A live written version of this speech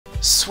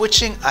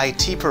Switching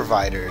IT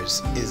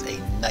providers is a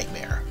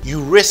nightmare.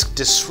 You risk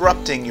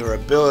disrupting your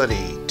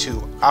ability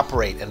to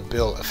operate and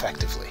bill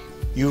effectively.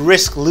 You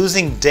risk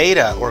losing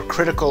data or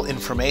critical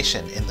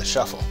information in the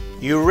shuffle.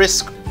 You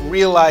risk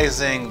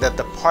realizing that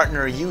the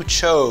partner you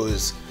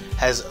chose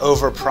has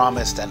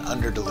overpromised and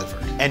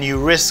underdelivered. And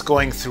you risk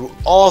going through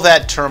all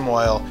that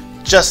turmoil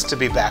just to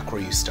be back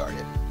where you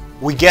started.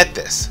 We get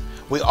this.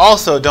 We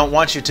also don't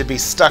want you to be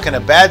stuck in a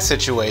bad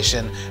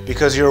situation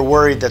because you're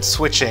worried that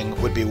switching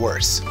would be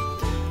worse.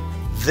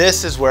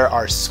 This is where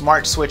our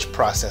SMARTswitch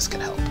process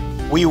can help.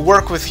 We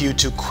work with you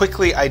to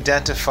quickly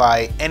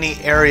identify any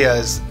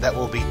areas that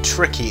will be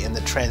tricky in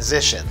the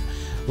transition,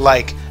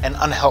 like an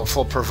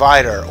unhelpful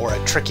provider or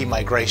a tricky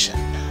migration.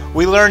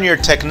 We learn your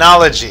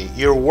technology,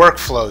 your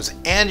workflows,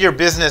 and your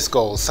business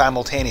goals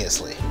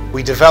simultaneously.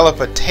 We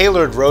develop a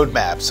tailored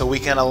roadmap so we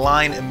can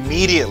align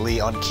immediately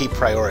on key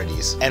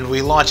priorities. And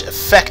we launch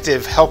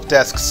effective help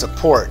desk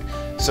support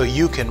so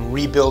you can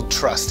rebuild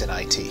trust in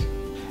IT.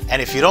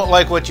 And if you don't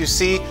like what you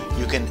see,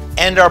 you can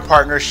end our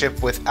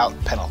partnership without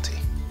penalty.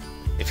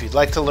 If you'd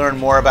like to learn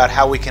more about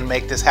how we can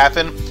make this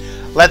happen,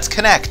 let's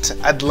connect.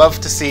 I'd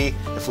love to see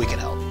if we can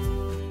help.